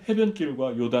후에는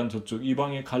해변길과 요단 저쪽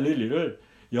이방의 갈릴리를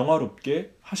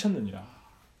영화롭게 하셨느니라.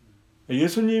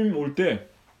 예수님 올 때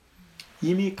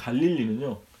이미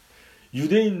갈릴리는요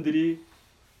유대인들이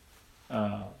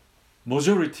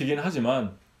모조리티긴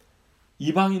하지만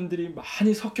이방인들이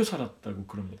많이 섞여 살았다고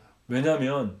그럽니다.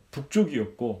 왜냐하면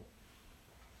북쪽이었고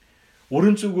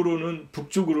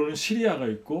북쪽으로는 시리아가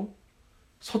있고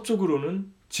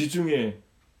서쪽으로는 지중해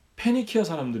페니키아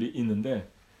사람들이 있는데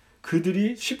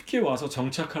그들이 쉽게 와서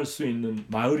정착할 수 있는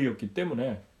마을이었기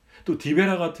때문에 또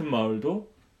디베라 같은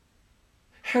마을도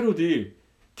헤롯이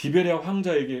디베랴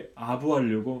황자에게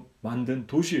아부하려고 만든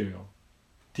도시예요.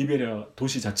 디베랴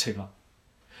도시 자체가.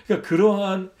 그러니까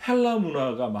그러한 헬라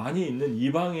문화가 많이 있는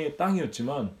이방의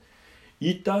땅이었지만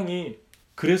이 땅이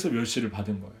그래서 멸시를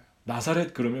받은 거예요.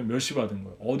 나사렛 그러면 멸시받은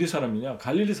거예요. 어디 사람이냐?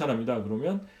 갈릴리 사람이다.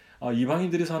 그러면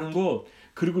이방인들이 사는 곳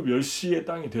그리고 멸시의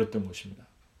땅이 되었던 것입니다.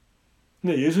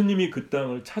 근데 예수님이 그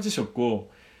땅을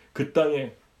찾으셨고 그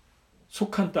땅에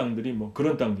속한 땅들이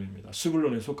그런 땅들입니다.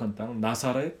 스불론에 속한 땅,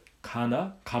 나사렛,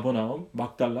 가나, 가버나움,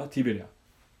 막달라, 디베랴.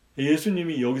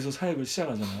 예수님이 여기서 사역을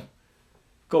시작하잖아요.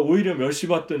 그러니까 오히려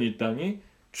멸시받던 이 땅이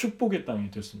축복의 땅이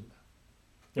됐습니다.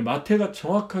 마태가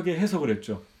정확하게 해석을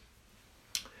했죠.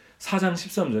 4장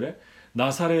 13절에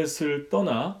나사렛을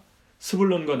떠나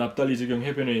스불론과 납달리 지경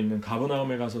해변에 있는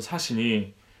가버나움에 가서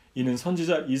사시니 이는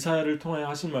선지자 이사야를 통하여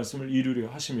하신 말씀을 이루려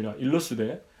하심이라.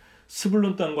 일러스되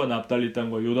스불론 땅과 납달리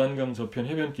땅과 요단강 저편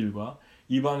해변길과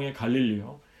이방의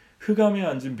갈릴리여 흑암에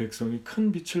앉은 백성이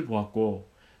큰 빛을 보았고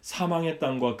사망의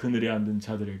땅과 그늘에 앉은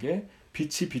자들에게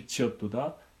빛이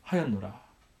빛이었도다 하였노라.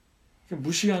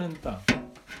 무시하는 땅,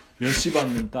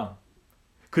 멸시받는 땅,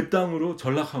 그 땅으로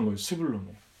전락한 거예요.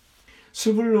 스불론에.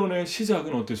 스불론의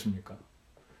시작은 어땠습니까?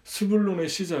 스불론의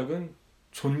시작은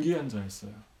존귀한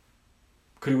자였어요.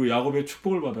 그리고 야곱의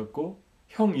축복을 받았고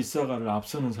형 이사가를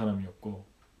앞서는 사람이었고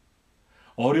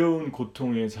어려운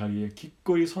고통의 자리에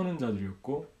기꺼이 서는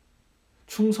자들이었고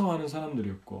충성하는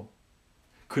사람들이었고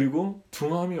그리고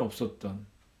둥함이 없었던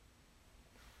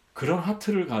그런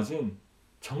하트를 가진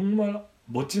정말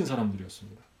멋진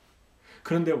사람들이었습니다.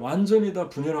 그런데 완전히 다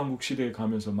분열왕국 시대에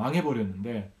가면서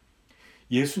망해버렸는데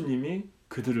예수님이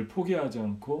그들을 포기하지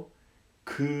않고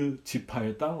그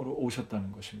지파의 땅으로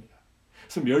오셨다는 것입니다.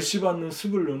 그래서 멸시받는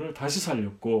스불론을 다시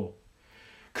살렸고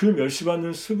그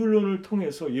멸시받는 스불론을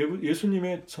통해서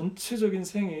예수님의 전체적인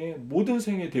생애의 모든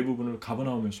생애 대부분을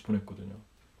가버나움에서 보냈거든요.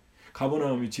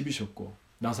 가버나움이 집이셨고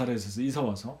나사렛에서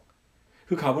이사와서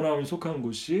그 가버나움이 속한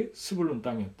곳이 스불론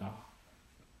땅이었다.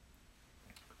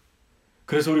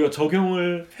 그래서 우리가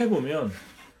적용을 해보면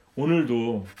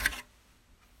오늘도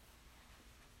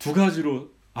두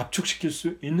가지로 압축시킬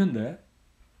수 있는데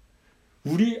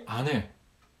우리 안에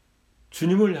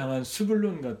주님을 향한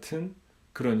스불론 같은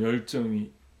그런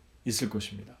열정이 있을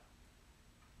것입니다.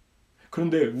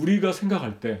 그런데 우리가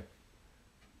생각할 때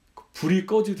불이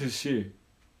꺼지듯이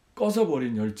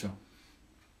꺼져버린 열정,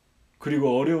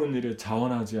 그리고 어려운 일에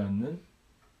자원하지 않는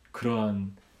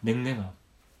그러한 냉랭함,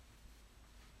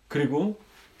 그리고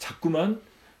자꾸만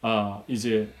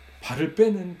이제 발을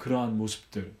빼는 그러한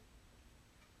모습들,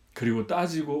 그리고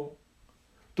따지고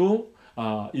또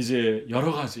이제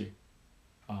여러 가지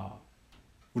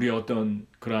우리의 어떤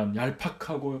그러한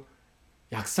얄팍하고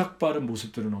약삭빠른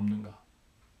모습들은 없는가?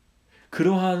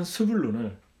 그러한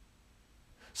스불론은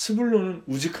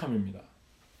우직함입니다.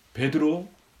 베드로,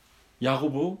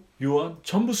 야고보, 요한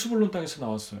전부 스불론 땅에서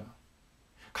나왔어요.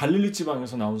 갈릴리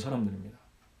지방에서 나온 사람들입니다.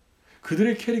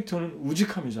 그들의 캐릭터는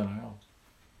우직함이잖아요.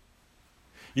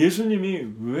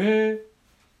 예수님이 왜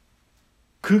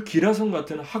그 기라성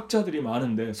같은 학자들이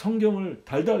많은데, 성경을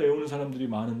달달 외우는 사람들이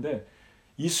많은데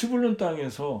이 스불론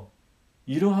땅에서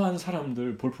이러한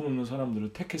사람들, 볼품없는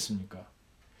사람들을 택했습니까?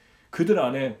 그들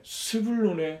안에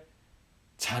스불론의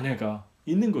자네가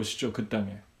있는 것이죠. 그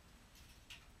땅에.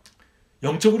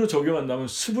 영적으로 적용한다면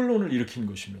스불론을 일으킨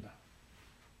것입니다.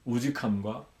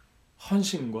 우직함과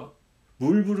헌신과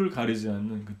물불을 가리지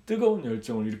않는 그 뜨거운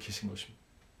열정을 일으키신 것입니다.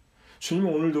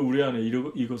 주님은 오늘도 우리 안에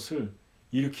이것을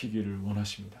일으키기를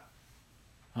원하십니다.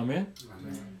 아멘?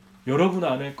 여러분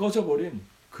안에 꺼져버린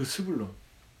그 스불론,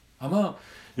 아마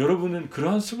여러분은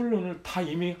그러한 스불론을 다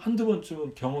이미 한두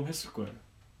번쯤은 경험했을 거예요.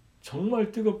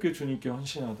 정말 뜨겁게 주님께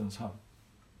헌신하던 삶,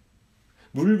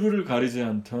 물불을 가리지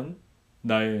않던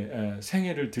나의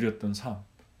생애를 드렸던 삶.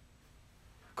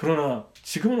 그러나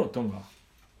지금은 어떤가?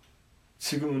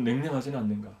 지금은 냉랭하진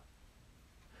않는가?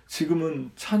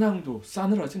 지금은 찬양도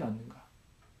싸늘하진 않는가?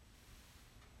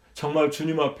 정말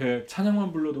주님 앞에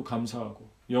찬양만 불러도 감사하고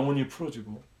영혼이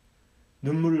풀어지고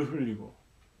눈물을 흘리고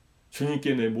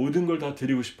주님께 내 모든 걸 다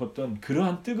드리고 싶었던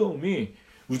그러한 뜨거움이,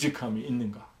 우직함이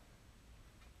있는가?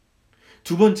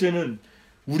 두 번째는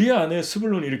우리 안에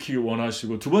스불론을 일으키기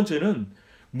원하시고, 두 번째는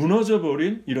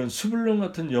무너져버린 이런 스불론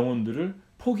같은 영혼들을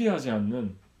포기하지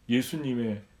않는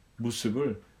예수님의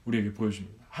모습을 우리에게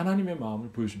보여줍니다. 하나님의 마음을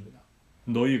보여줍니다.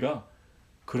 너희가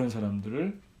그런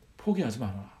사람들을 포기하지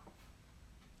말아라.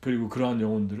 그리고 그러한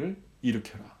영혼들을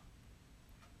일으켜라.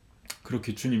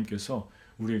 그렇게 주님께서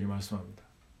우리에게 말씀합니다.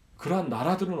 그러한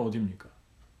나라들은 어디입니까?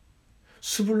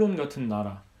 스불론 같은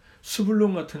나라,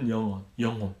 스불론 같은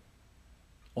영혼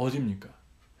어디입니까?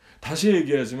 다시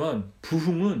얘기하지만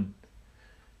부흥은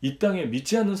이 땅에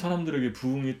믿지 않는 사람들에게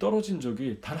부흥이 떨어진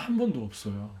적이 단 한 번도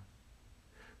없어요.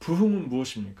 부흥은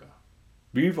무엇입니까?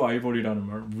 리바이벌이라는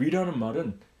말, 리라는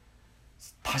말은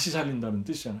다시 살린다는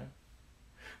뜻이잖아요.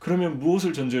 그러면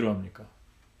무엇을 전제로 합니까?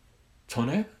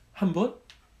 전에 한번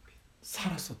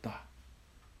살았었다.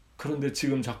 그런데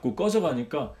지금 자꾸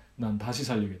꺼져가니까 난 다시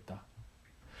살리겠다.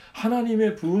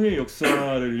 하나님의 부흥의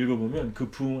역사를 읽어보면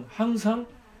그 부흥은 항상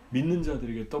믿는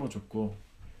자들에게 떨어졌고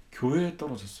교회에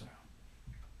떨어졌어요.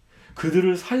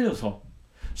 그들을 살려서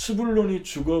스불론이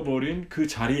죽어버린 그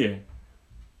자리에,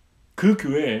 그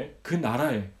교회에, 그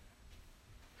나라에,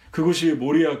 그곳이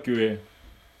모리아 교회,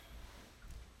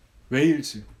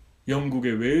 웨일즈,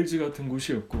 영국의 웨일즈 같은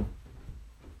곳이었고,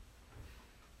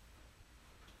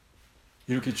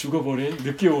 이렇게 죽어버린,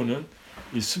 늦게 오는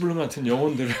이 스불론 같은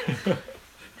영혼들을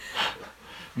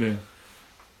네,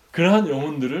 그러한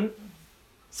영혼들을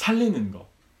살리는 것.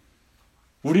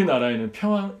 우리나라에는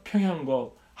평양과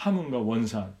함흥과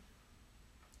원산,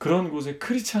 그런 곳에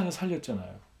크리스찬을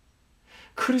살렸잖아요.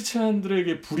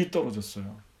 크리스찬들에게 불이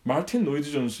떨어졌어요. 마틴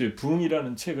로이드 존스의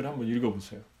부흥이라는 책을 한번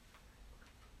읽어보세요.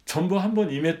 전부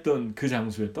한번 임했던 그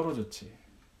장소에 떨어졌지.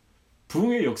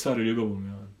 부흥의 역사를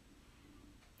읽어보면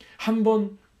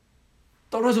한번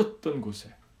떨어졌던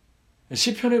곳에,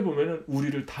 시편에 보면은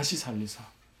우리를 다시 살리사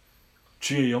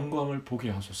주의 영광을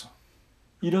보게 하소서,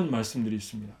 이런 말씀들이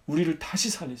있습니다. 우리를 다시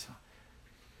살리사.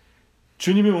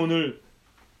 주님이 오늘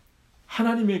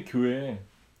하나님의 교회에,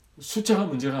 숫자가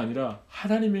문제가 아니라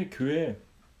하나님의 교회에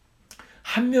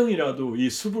한 명이라도 이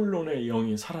스불론의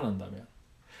영이 살아난다면,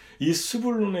 이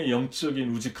스불론의 영적인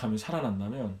우직함이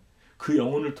살아난다면 그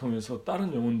영혼을 통해서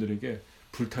다른 영혼들에게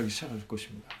불타기 시작할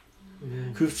것입니다.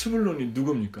 그 스불론이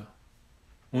누굽니까?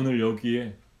 오늘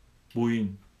여기에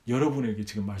모인 여러분에게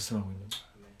지금 말씀하고 있는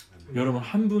거예요. 여러분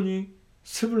한 분이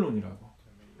스불론이라고.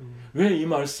 왜 이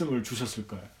말씀을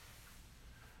주셨을까요?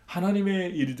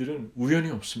 하나님의 일들은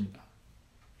우연이 없습니다.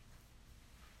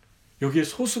 여기에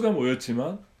소수가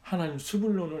모였지만 하나님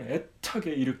스불론을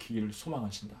애타게 일으키기를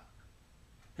소망하신다.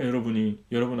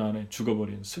 여러분 안에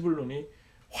죽어버린 스불론이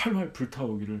활활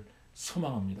불타오기를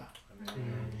소망합니다.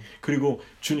 그리고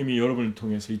주님이 여러분을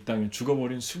통해서 이 땅에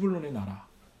죽어버린 스불론의 나라,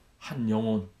 한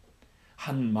영혼,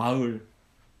 한 마을,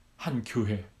 한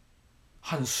교회,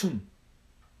 한 순,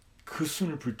 그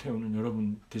순을 불태우는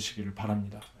여러분 되시기를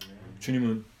바랍니다.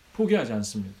 주님은 포기하지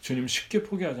않습니다. 주님은 쉽게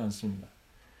포기하지 않습니다.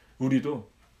 우리도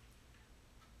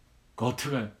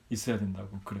거트가 있어야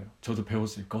된다고 그래요. 저도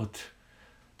배웠어요. 거트.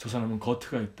 저 사람은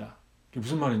거트가 있다. 그게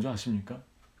무슨 말인 줄 아십니까?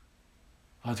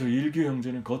 아, 저 일규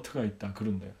형제는 거트가 있다.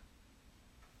 그런데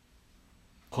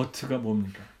거트가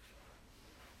뭡니까?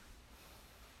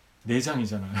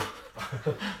 내장이잖아요.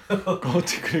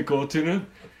 거트는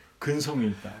근성이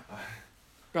있다.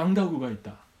 깡다구가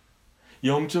있다.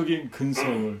 영적인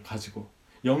근성을 가지고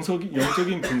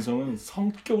영적인 근성은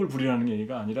성격을 부리라는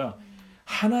얘기가 아니라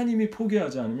하나님이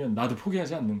포기하지 않으면 나도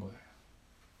포기하지 않는 거예요.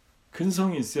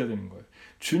 근성이 있어야 되는 거예요.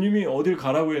 주님이 어딜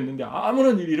가라고 했는데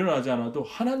아무런 일이 일어나지 않아도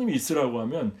하나님이 있으라고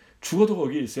하면 죽어도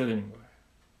거기에 있어야 되는 거예요.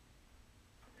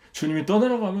 주님이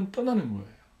떠나라고 하면 떠나는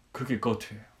거예요. 그게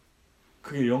거트예요.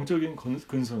 그게 영적인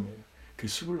근성이에요. 그게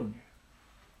스불론이에요.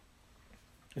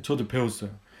 저도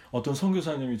배웠어요. 어떤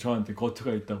선교사님이 저한테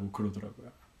거트가 있다고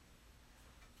그러더라고요.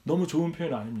 너무 좋은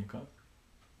표현 아닙니까?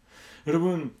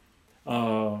 여러분,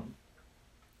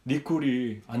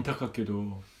 니콜이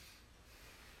안타깝게도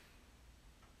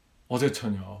어제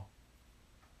저녁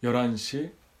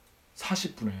 11시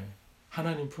 40분에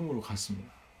하나님 품으로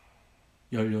갔습니다.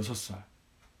 16살.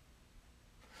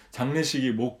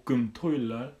 장례식이 목, 금, 토요일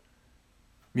날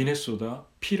미네소다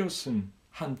피러슨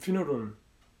한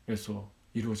피너럴에서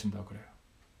이루어진다고 그래요.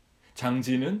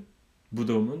 장지는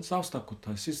무덤은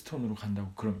사우스다코타 시스톤으로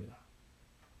간다고 그럽니다.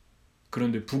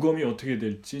 그런데 부검이 어떻게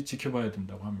될지 지켜봐야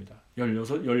된다고 합니다.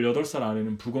 18살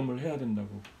안에는 부검을 해야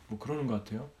된다고 뭐 그러는 것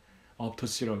같아요.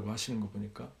 업터시라고 하시는 거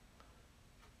보니까.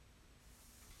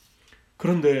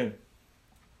 그런데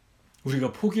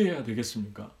우리가 포기해야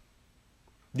되겠습니까?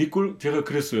 제가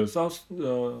그랬어요.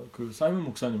 사이먼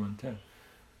목사님한테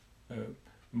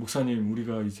목사님,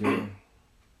 우리가 이제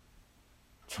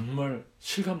정말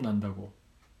실감 난다고.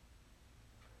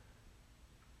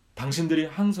 당신들이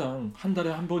항상 한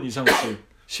달에 한 번 이상씩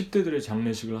 10대들의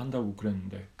장례식을 한다고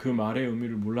그랬는데 그 말의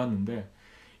의미를 몰랐는데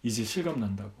이제 실감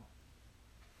난다고.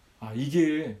 아,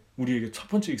 이게 우리에게 첫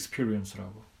번째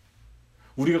익스피리언스라고.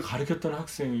 우리가 가르쳤던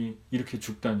학생이 이렇게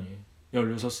죽다니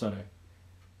 16살에.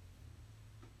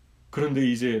 그런데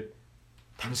이제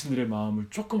당신들의 마음을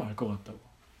조금 알 것 같다고.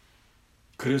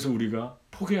 그래서 우리가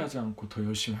포기하지 않고 더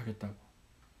열심히 하겠다고.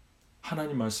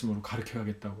 하나님 말씀으로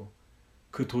가르쳐야겠다고.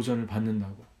 그 도전을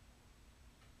받는다고.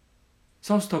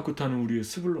 사우스다코타는 우리의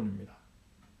스불론입니다.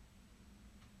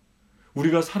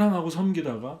 우리가 사랑하고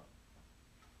섬기다가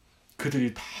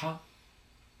그들이 다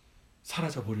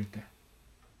사라져 버릴 때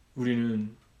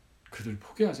우리는 그들을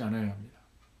포기하지 않아야 합니다.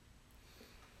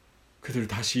 그들을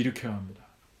다시 일으켜야 합니다.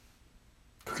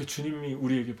 그게 주님이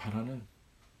우리에게 바라는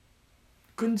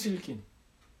끈질긴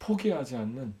포기하지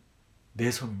않는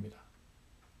내성입니다.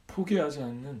 포기하지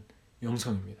않는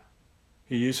영성입니다.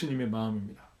 예수님의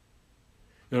마음입니다.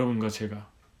 여러분과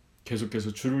제가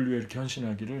계속해서 주를 위해 이렇게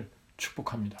헌신하기를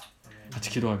축복합니다. 같이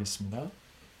기도하겠습니다.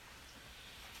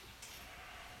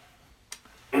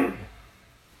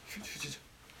 휴지죠.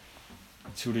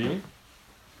 같이 우리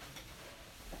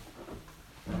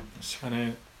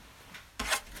시간에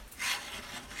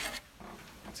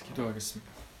같이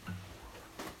기도하겠습니다.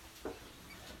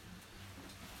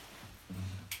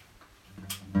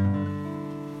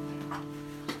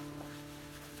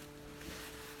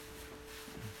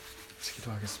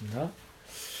 기도하겠습니다.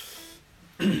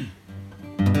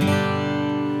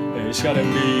 네, 이 시간에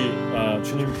우리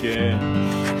주님께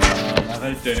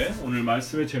나갈 때 오늘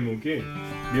말씀의 제목이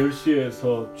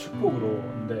멸시에서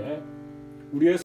축복으로인데 우리의